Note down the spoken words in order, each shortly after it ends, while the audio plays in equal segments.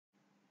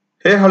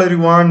Hey, hello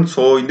everyone.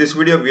 So in this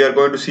video we are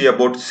going to see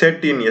about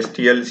set in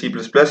STL C++.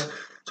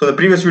 So the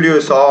previous video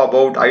you saw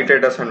about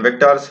iterators and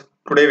vectors.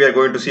 Today we are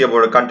going to see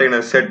about a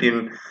container set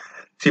in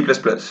C++.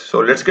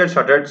 So let's get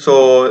started.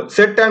 So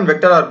set and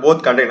vector are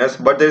both containers,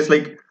 but there is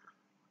like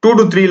 2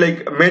 to 3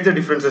 like major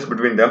differences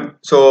between them.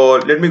 So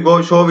let me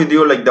go show with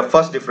you like the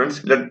first difference.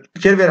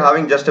 Here we are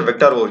having just a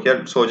vector over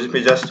here. So let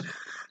me just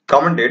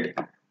comment it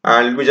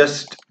and let me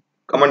just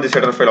comment this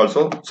header file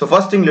also. So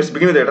first thing, let's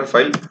begin with the header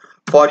file.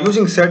 For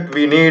using set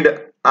we need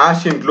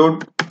hash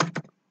include.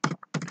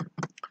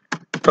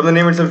 From the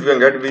name itself you can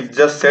get we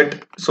just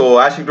set. So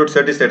hash include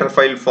set is the header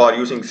file for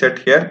using set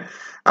here,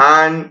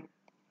 and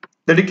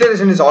the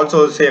declaration is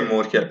also the same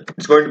over here.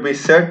 It's going to be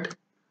set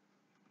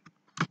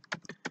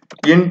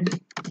int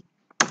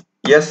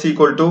s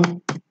equal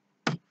to,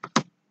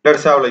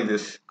 let's have like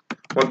this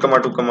 1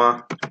 comma 2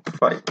 comma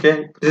 5.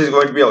 Okay, this is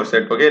going to be our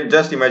set. Okay,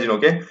 just imagine.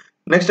 Okay,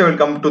 next I will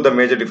come to the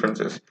major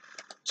differences.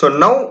 So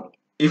now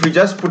if we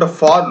just put a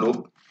for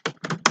loop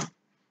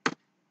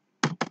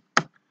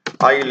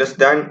I less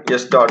than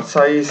s dot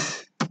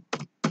size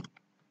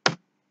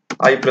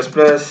I plus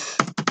plus,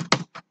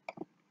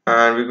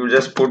 and we could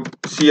just put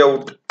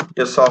cout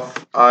s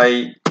of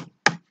I.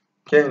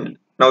 Okay,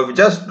 now if we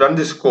just run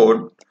this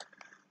code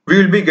we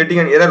will be getting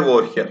an error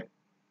over here.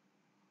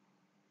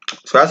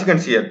 So as you can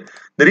see here,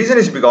 the reason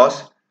is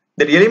because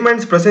the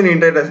elements present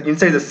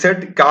inside the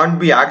set can't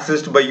be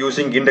accessed by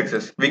using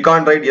indexes. We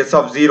can't write s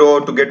of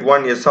 0 to get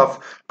 1, s of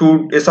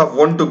 2, s of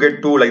 1 to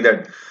get 2, like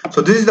that.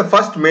 So this is the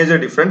first major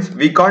difference.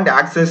 We can't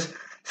access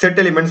set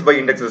elements by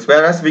indexes,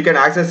 whereas we can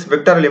access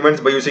vector elements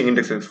by using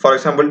indexes. For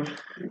example,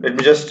 let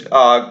me just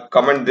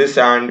comment this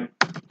and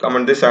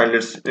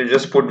let's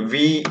just put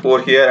v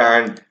over here,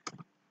 and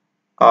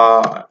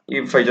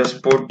if I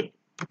just put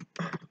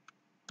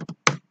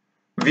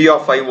v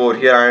of 5 over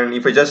here, and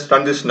if I just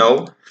run this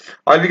now,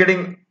 I'll be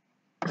getting,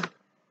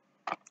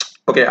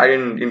 okay, I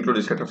didn't include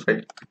this header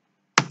file,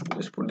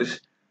 just put this.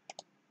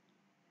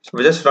 So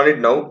we just run it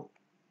now,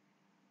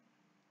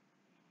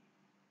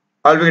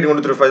 I'll be getting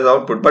 1 2 3 5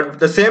 output, but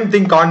the same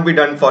thing can't be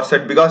done for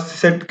set because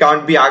set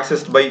can't be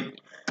accessed by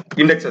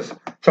indexes.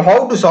 So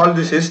how to solve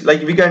this is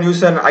like we can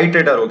use an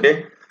iterator.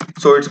 Okay,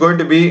 so it's going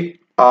to be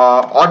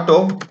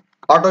auto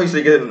is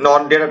like a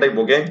non-data type.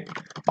 Okay,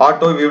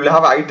 auto, we will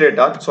have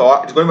iterator,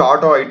 so it's going to be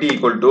auto it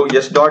equal to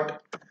s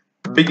dot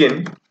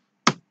begin,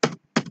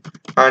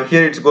 and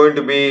here it's going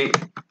to be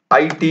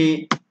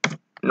it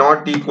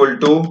not equal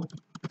to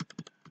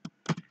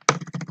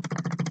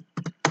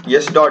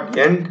s dot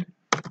end,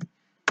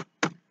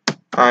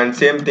 and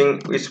same thing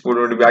is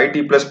going to be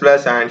it plus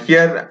plus, and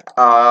here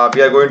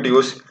we are going to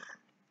use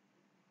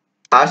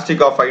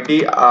asterisk of it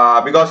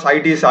because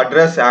it is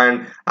address,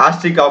 and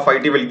asterisk of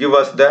it will give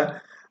us the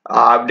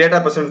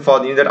data present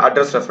for in that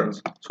address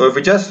reference. So if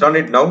we just run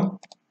it now,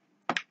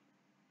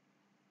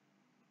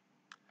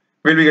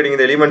 we'll be getting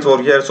the elements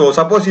over here. So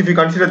suppose if you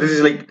consider this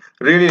is like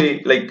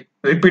really like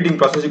repeating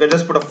process, you can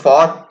just put a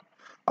for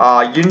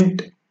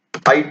int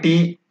it,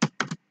 you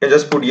can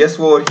just put yes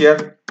over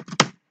here,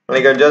 and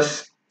you can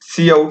just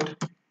cout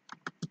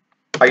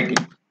it.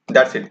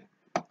 That's it.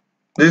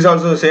 This is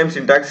also the same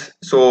syntax.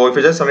 So if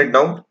you just run it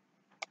now,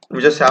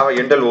 we just have a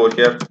endl over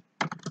here,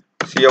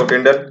 cout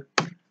endl.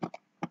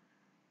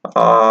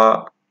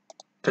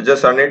 So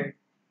just run it.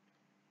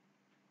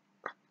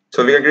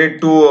 So we can get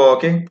 2.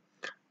 Okay,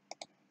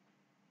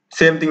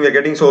 same thing we are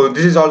getting. So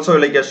this is also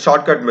like a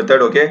shortcut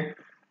method. Okay,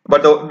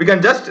 but we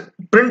can just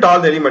print all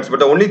the elements, but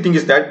the only thing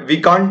is that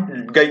we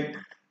can't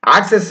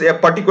access a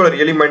particular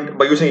element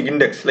by using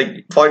index.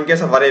 Like for in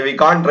case of array, we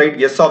can't write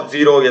s of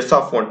 0, s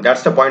of 1.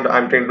 That's the point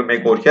I'm trying to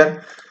make over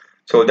here.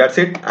 So that's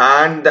it.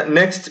 And the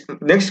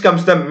next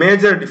comes the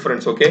major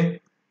difference. Okay,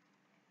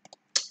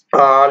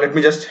 let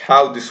me just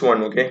have this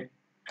one. Okay,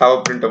 have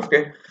a print of.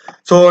 Okay,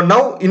 so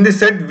now in this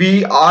set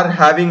we are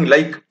having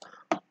like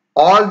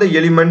all the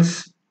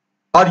elements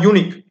are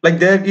unique, like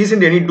there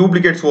isn't any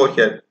duplicates over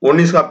here. 1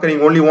 is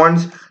occurring only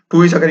once,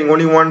 2 is occurring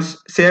only once,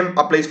 same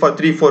applies for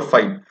 3 4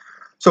 5.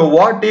 So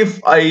what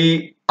if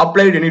I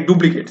applied any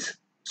duplicates?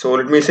 So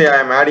let me say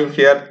I am adding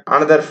here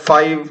another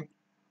 5,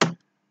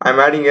 I'm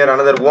adding here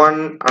another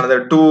 1,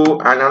 another 2,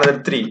 and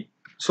another 3.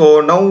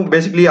 So now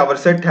basically our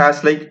set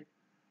has like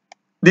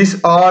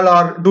these all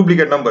are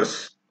duplicate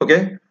numbers.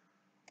 Okay,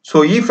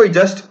 so if I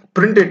just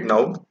print it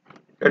now,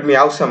 let me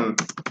have some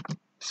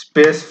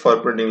space for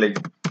printing, like,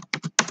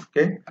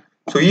 okay,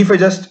 so if I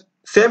just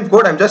same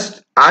code, I have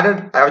just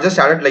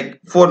added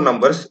like 4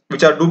 numbers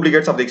which are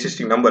duplicates of the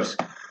existing numbers.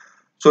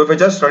 So if I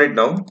just run it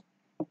now,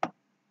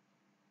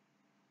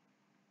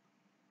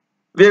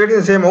 we are getting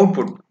the same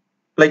output.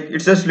 Like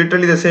it's just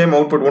literally the same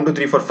output, 1 2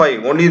 3 4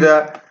 5. Only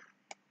the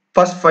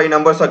first 5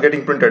 numbers are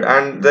getting printed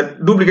and the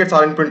duplicates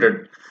aren't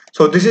printed.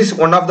 So this is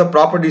one of the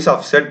properties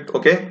of set.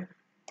 Okay,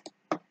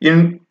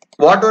 in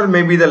whatever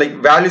may be the like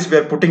values we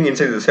are putting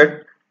inside the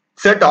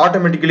set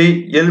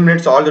automatically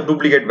eliminates all the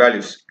duplicate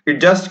values. It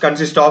just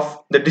consists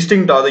of the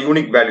distinct or the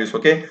unique values.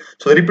 Okay,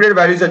 so the repeated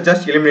values are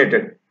just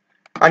eliminated.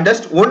 and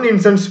just one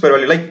instance per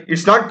value. Like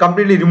it's not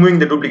completely removing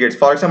the duplicates.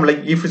 For example,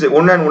 like if it's a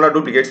one and one are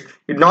duplicates,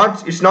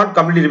 it's not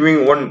completely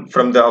removing one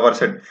from the our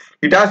set.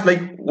 It has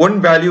like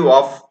one value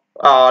of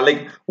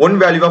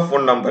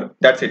one number.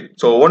 That's it.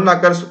 So one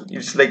occurs,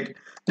 it's like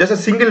just a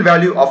single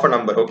value of a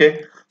number.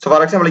 Okay. So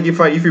for example,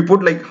 like if you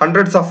put like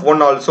hundreds of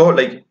one also,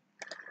 like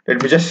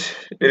let me just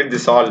delete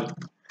this all,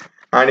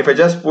 and if I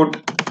just put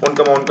 1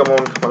 comma 1 comma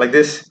 1 comma like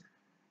this,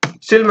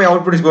 still my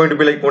output is going to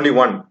be like only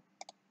one.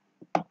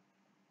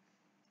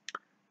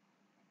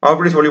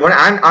 Output is only one.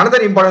 And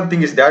another important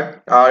thing is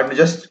that let me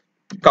just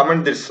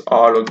comment this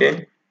all.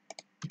 Okay.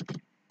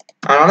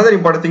 And another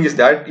important thing is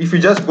that if you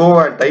just go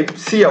and type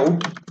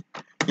cout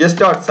s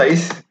dot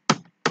size,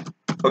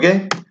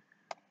 okay,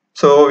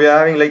 so we are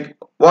having like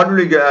what will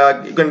you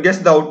can guess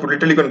the output.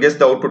 Literally you can guess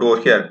the output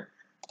over here.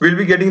 We'll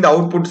be getting the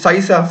output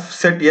size of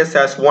set s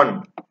as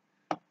 1.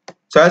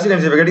 So as you can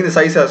see, we're getting the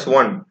size as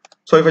 1.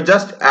 So if I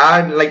just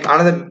add like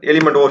another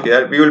element over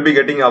here, we will be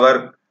getting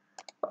our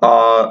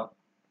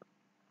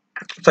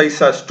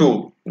size as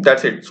 2.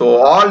 That's it. So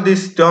all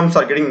these terms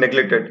are getting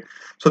neglected.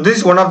 So this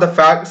is one of the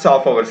facts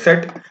of our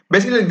set.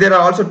 Basically there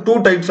are also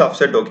two types of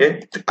set.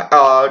 Okay,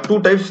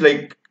 two types,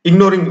 like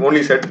ignoring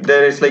only set.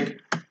 There is like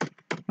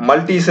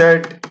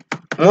multi-set,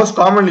 most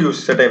commonly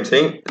used set I'm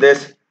saying.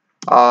 There's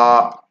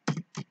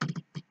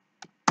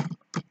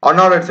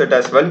unordered set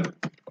as well.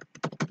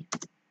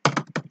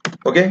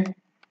 Okay,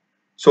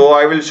 so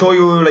I will show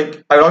you,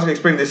 like I will also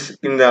explain this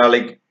in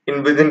the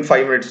within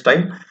 5 minutes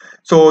time.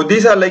 So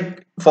these are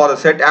like for the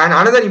set. And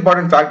another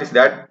important fact is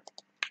that,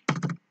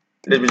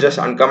 let me just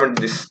uncomment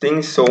these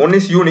things. So one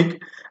is unique,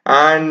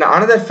 and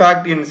another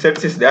fact in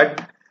sets is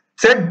that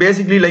set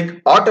basically like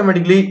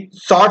automatically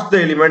sorts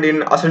the element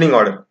in ascending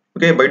order.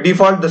 Okay, by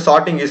default the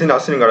sorting is in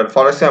ascending order.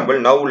 For example,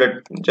 now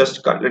let's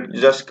just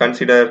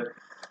consider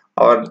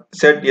our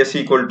set s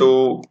equal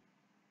to,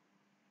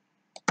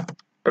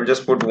 I'll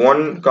just put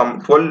 1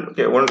 comma 12.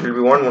 Okay, 1 will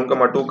be 1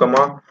 comma 2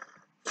 comma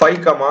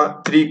 5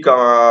 comma 3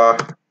 comma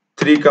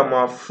 3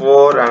 comma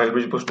 4, and I'll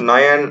be pushed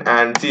 9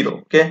 and 0.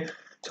 Okay,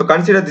 so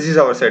consider this is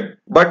our set,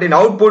 but in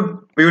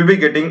output we will be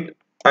getting,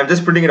 I'm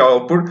just putting in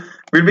output,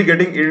 we'll be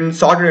getting in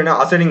sorted in a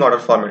ascending order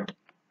format.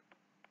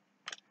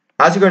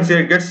 As you can see,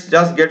 it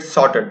just gets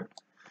sorted.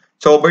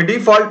 So by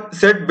default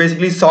set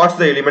basically sorts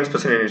the elements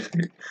present in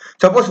it.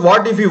 Suppose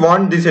what if you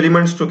want these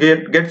elements to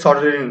get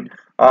sorted in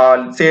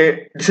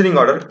say descending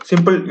order?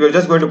 Simple, you're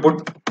just going to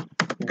put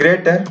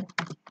greater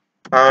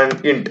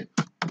and int.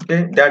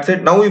 Okay, that's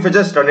it. Now if I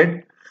just run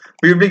it,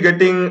 we will be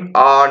getting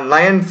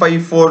 9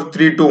 5 4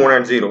 3 2 1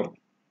 and 0.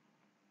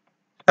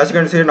 As you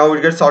can see, now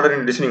it gets sorted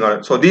in descending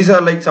order. So these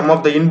are like some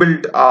of the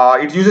inbuilt,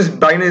 it uses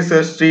binary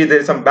search tree. There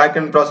is some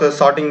backend process,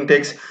 sorting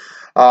takes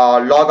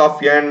log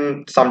of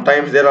n.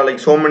 Sometimes there are like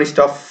so many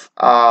stuff,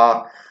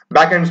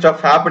 backend stuff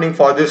happening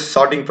for this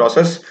sorting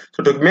process.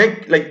 So to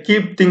make like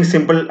keep things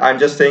simple, I'm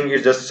just saying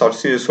it's just sort.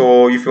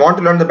 So if you want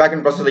to learn the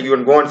backend process, like you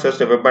can go and search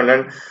the web and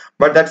learn.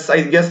 But that's,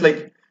 I guess,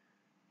 like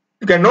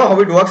you can know how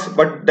it works.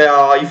 But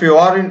if you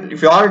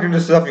aren't into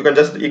stuff, you can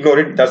just ignore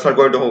it. That's not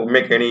going to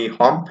make any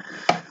harm.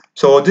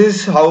 So this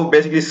is how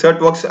basically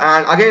set works.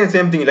 And again, the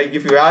same thing, like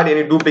if you add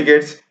any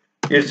duplicates,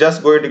 it's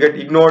just going to get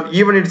ignored,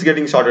 even it's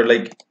getting sorted.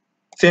 Like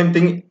same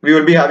thing, we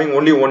will be having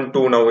only 1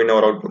 2 now in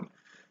our output.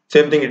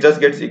 Same thing, it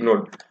just gets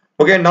ignored.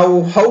 Okay,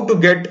 now how to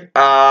get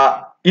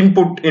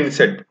input in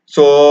set.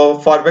 So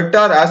for vector,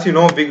 as you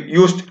know, we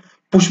used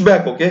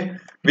pushback. Okay,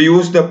 we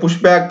use the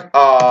pushback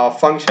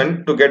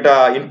function to get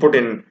input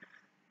in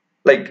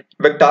like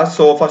vectors.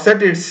 So for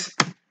set it's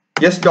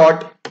s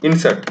dot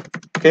insert.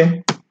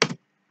 Okay,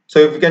 so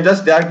if we can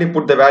just directly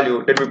put the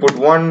value, let me put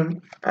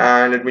 1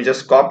 and let me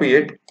just copy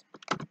it.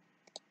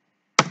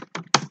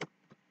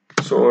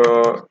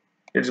 So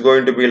it's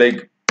going to be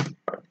like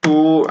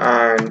 2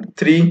 and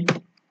 3.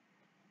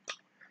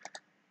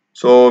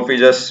 So if we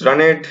just run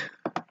it,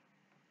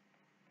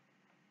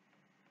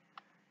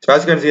 so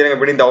as you can see, I'm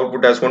putting the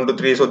output as 1 2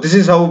 3. So this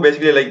is how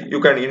basically like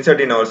you can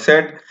insert in our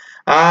set.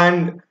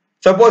 And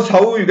suppose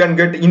how you can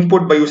get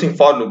input by using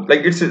for loop.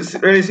 Like it's a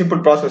really simple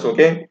process.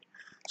 Okay,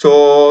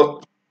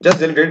 so just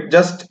delete it.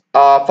 Just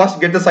first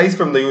get the size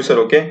from the user.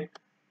 Okay,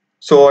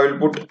 so I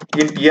will put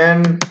int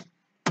n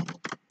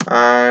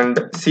and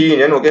c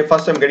in n. Okay,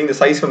 first I'm getting the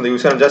size from the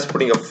user. I'm just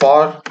putting a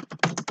for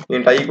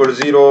int I equal to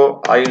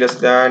 0, I less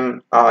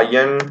than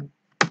n,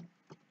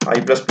 I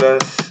plus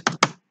plus,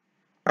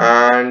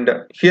 and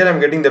here I'm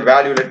getting the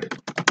value. Let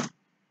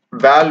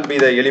val be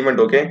the element.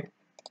 Okay,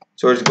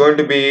 so it's going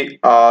to be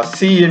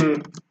c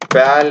in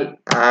val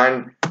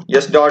and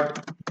s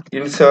dot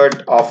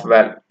insert of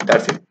val.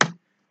 That's it.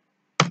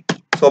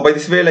 So by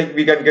this way, like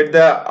we can get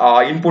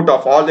the input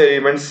of all the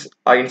elements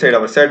inside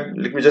our set.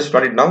 Let me just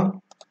run it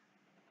now.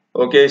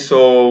 Okay,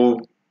 so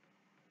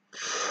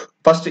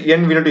first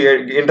n, we need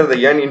to enter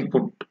the n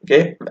input.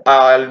 Okay,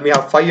 let me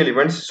have 5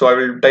 elements. So I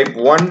will type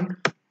 1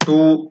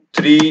 2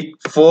 3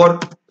 4.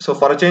 So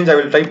for a change I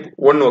will type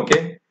 1.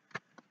 Okay,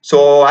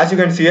 so as you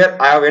can see here,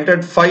 I have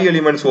entered 5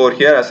 elements over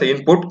here as an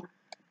input,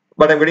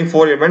 but I'm getting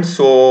 4 elements.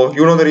 So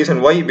you know the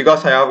reason why,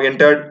 because I have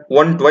entered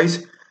 1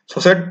 twice.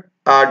 So set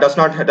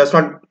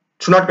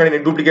should not contain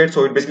any duplicate,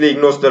 so it basically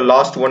ignores the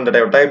last one that I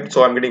have typed,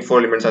 so I'm getting 4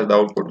 elements as the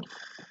output.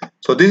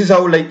 So this is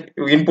how like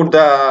you input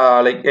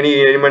the like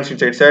any elements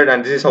inside set,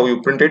 and this is how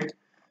you print it.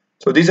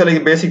 So these are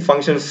like basic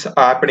functions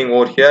happening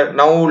over here.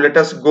 Now let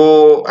us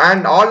go,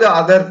 and all the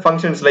other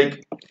functions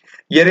like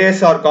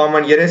erase are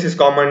common, erase is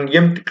common,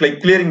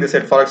 like clearing the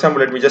set. For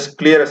example, let me just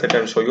clear a set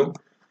and show you.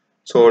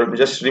 So let me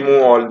just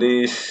remove all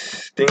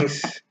these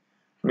things.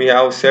 We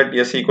have set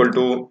s equal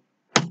to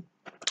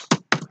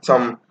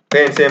some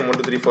same 1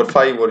 2 3 4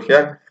 5 over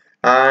here,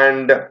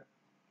 and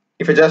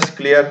if I just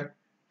clear,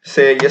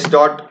 say s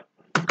dot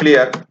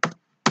clear,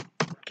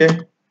 okay,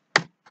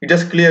 it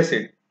just clears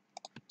it.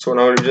 So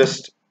now you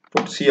just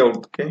put cout,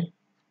 okay,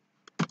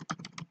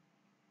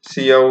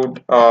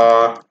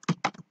 cout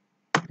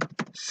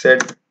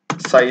set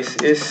size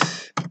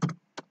is,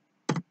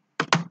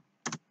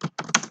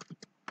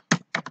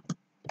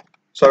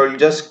 so I will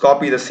just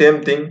copy the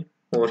same thing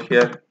over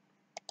here.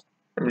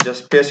 Let me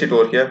just paste it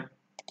over here.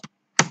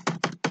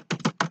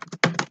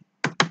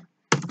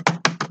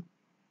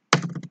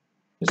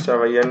 Just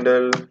have a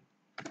handle.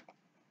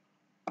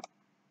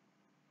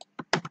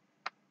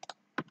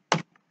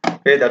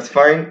 Okay, that's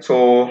fine.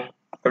 So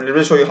I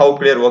will show you how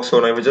clear works. So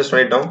now I will just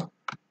write down.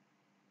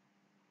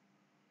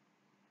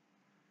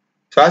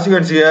 So as you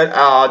can see here,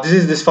 this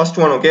is this first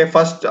one. Okay,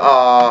 first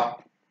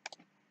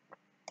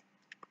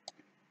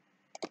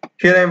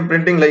here I am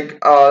printing like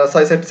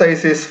set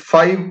size is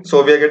 5,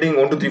 so we are getting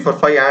 1 2 3 4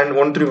 5, and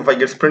 1 3 4 5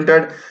 gets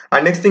printed.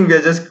 And next thing we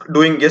are just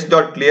doing s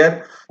dot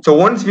clear. So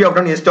once we have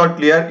done s dot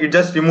clear, it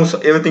just removes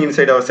everything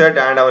inside our set,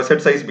 and our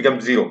set size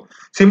becomes 0.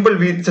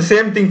 Simple. It's the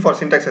same thing for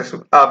syntax as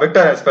vector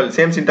as well.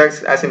 Same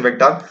syntax as in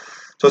vector.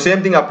 So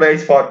same thing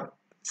applies for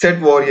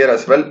set over here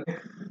as well.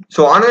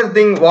 So another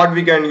thing what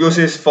we can use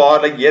is for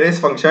like erase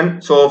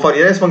function. So for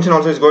erase function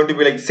also is going to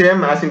be like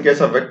same as in case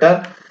of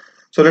vector.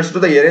 So let's do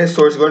the erase.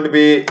 So it's going to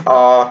be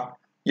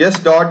s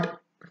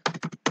dot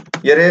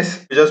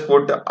erase. We just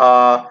put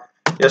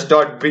s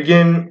dot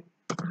begin,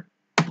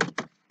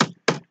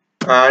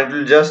 and it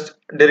will just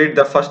delete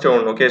the first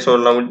one. Okay, so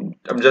now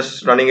I'm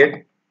just running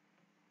it.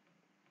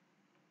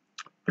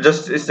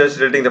 It's just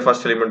deleting the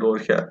first element over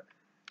here.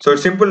 So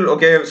it's simple.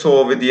 Okay,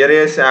 so with the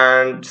erase,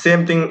 and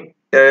same thing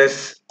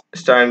erase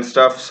and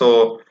stuff.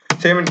 So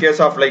same in case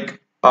of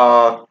like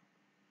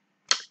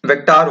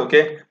vector.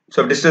 Okay,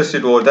 so I've discussed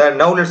it over there.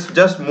 Now let's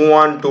just move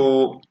on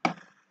to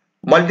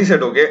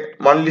multiset. Okay,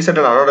 multiset and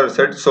unordered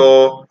set.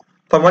 So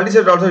for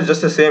multiset also it's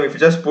just the same. If you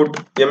just put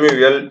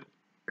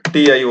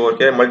multi over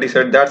here,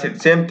 multiset, that's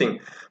it, same thing.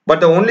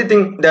 But the only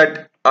thing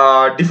that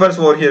differs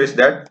over here is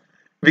that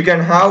we can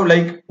have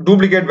like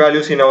duplicate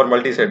values in our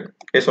multiset.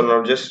 Okay, so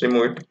now just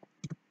remove it.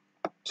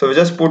 So we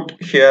just put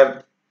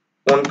here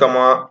 1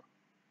 comma,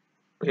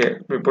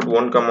 here we put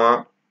 1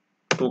 comma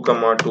 2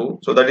 comma 2,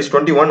 so that is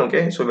 21.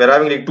 Okay, so we're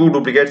having like two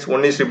duplicates,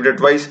 one is repeated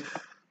twice,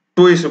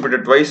 2 is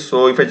repeated twice.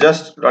 So if I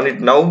just run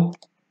it now,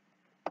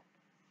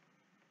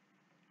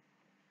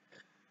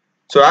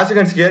 so as you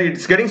can see here,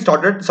 it's getting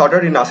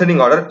sorted in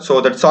ascending order, so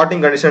that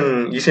sorting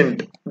condition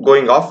isn't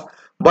going off.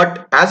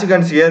 But as you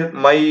can see here,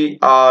 my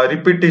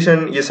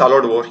repetition is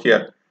allowed over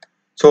here.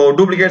 So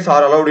duplicates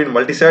are allowed in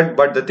multiset,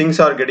 but the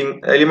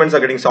elements are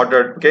getting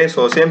sorted. Okay,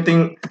 so same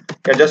thing,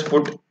 can just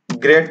put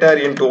greater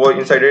into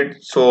inside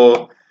it,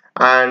 so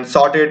and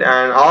sorted,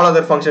 and all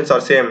other functions are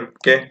same.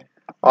 Okay,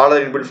 all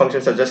other inbuilt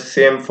functions are just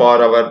same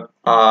for our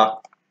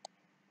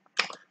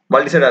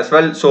multiset as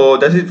well. So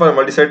this is for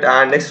multiset,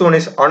 and next one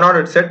is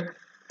unordered set.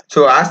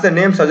 So as the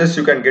name suggests,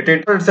 you can get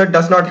it. Unordered set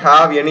does not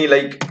have any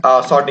like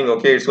sorting.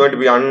 Okay, it's going to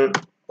be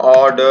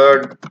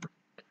unordered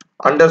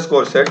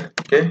underscore set.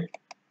 Okay,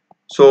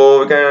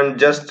 so we can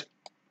just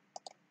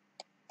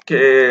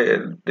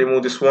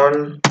remove this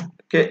one.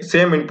 Okay,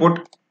 same input.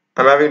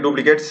 I'm having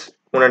duplicates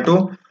 1 and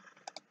 2.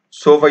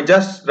 So if I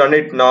just run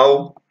it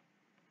now,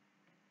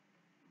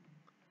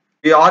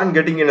 we aren't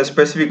getting in a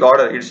specific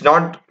order. It's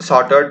not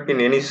sorted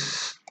in any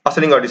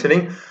ascending or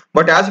descending.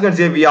 But as you can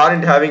see, we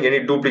aren't having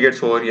any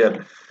duplicates over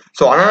here.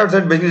 So unordered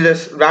set basically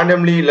just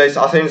randomly like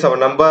assigns our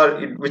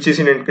number which is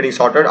in getting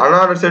sorted.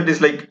 Unordered set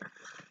is like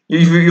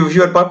if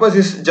your purpose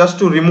is just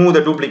to remove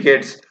the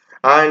duplicates,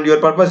 and your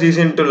purpose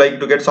isn't to like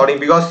to get sorting,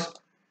 because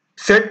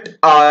set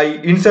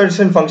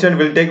insertion function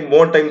will take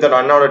more time than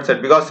unordered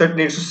set, because set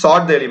needs to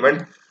sort the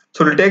element,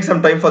 so it will take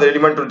some time for the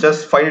element to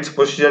just find its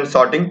position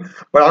sorting.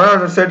 But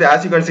unordered set,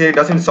 as you can see, it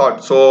doesn't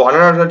sort. So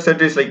unordered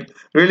set is like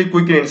really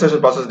quick in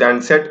insertion process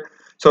than set.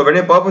 So when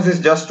your purpose is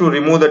just to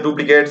remove the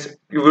duplicates,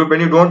 when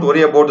you don't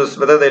worry about this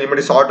whether the element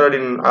is sorted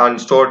in and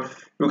stored,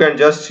 you can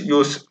just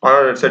use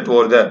unordered set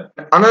over there.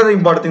 Another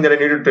important thing that I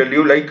need to tell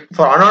you, like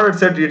for unordered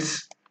set,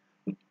 it's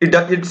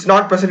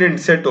not present in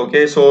set.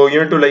 Okay, so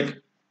you need to like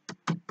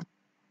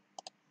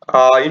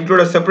include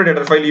a separate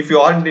header file. If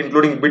you aren't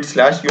including bit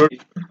slash, you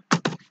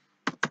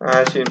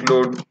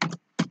include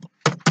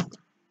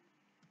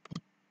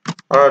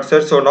unordered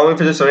set. So now if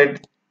you just run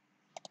it,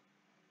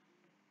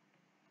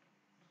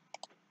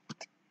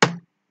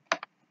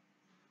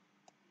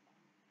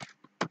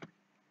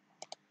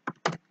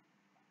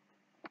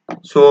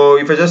 So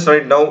if I just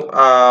write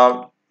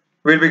now,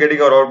 we'll be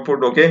getting our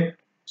output. Okay,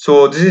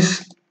 so this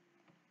is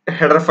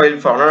header file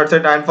for unordered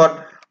set, and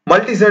for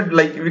multi-set,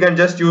 like we can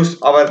just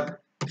use our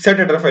set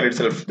header file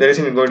itself. There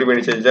isn't going to be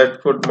any change.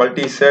 Just put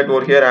multi-set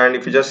over here, and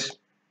if you just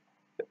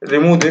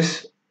remove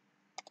this,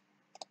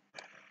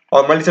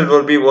 our multi-set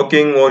will be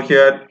working over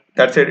here.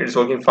 That's it, it's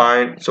working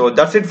fine. So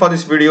that's it for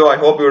this video. I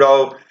hope you would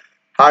have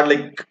had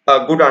like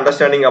a good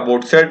understanding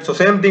about set. So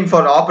same thing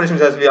for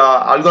operations as we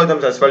are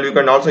algorithms as well. You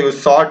can also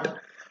use sort,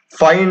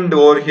 find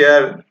over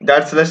here.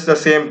 That's just the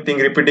same thing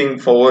repeating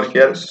for over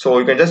here. So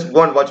you can just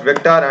go and watch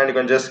vector, and you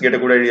can just get a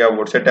good idea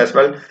about set as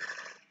well.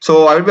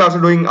 So I will be also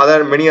doing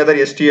many other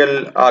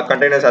STL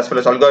containers as well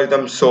as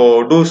algorithms.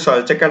 So do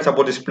check and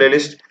support this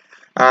playlist.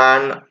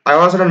 And I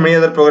also done many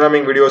other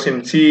programming videos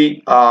in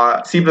C,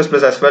 C++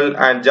 as well,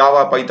 and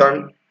Java,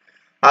 Python,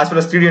 as well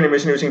as 3D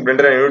animation using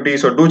Blender and Unity.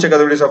 So do check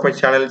other videos of my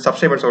channel,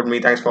 subscribe and support me.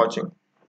 Thanks for watching.